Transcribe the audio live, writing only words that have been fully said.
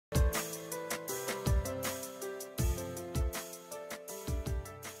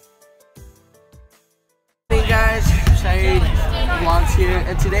Vlogs here,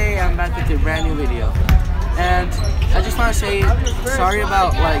 and today I'm back with a brand new video. And I just want to say sorry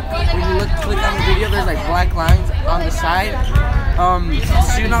about, like, when you click on the video, there's like black lines on the side.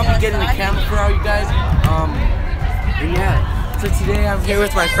 Soon I'll be getting a camera for all you guys. And yeah, so today I'm here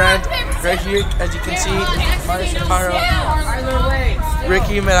with my friend right here, as you can see, Mario Shapiro,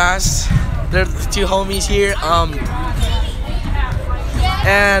 Ricky Miras. They're the two homies here.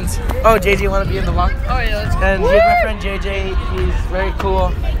 And oh, JJ want to be in the vlog? Oh yeah, let's go. And here's my friend JJ. He's very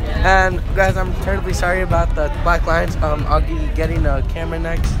cool. And guys, I'm terribly sorry about the black lines. I'll be getting a camera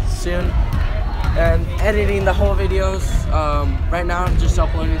next soon and editing the whole videos. Right now I'm just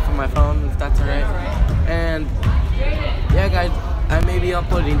uploading from my phone, if that's alright. And yeah, guys, I may be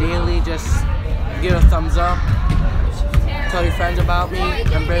uploading daily. Just give a thumbs up. Tell your friends about me.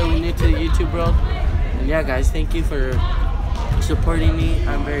 I'm barely new to the YouTube world. And yeah, guys, thank you for supporting me.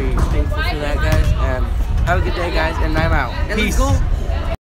 I'm very thankful for that, guys. And have a good day, guys. And I'm out. Peace.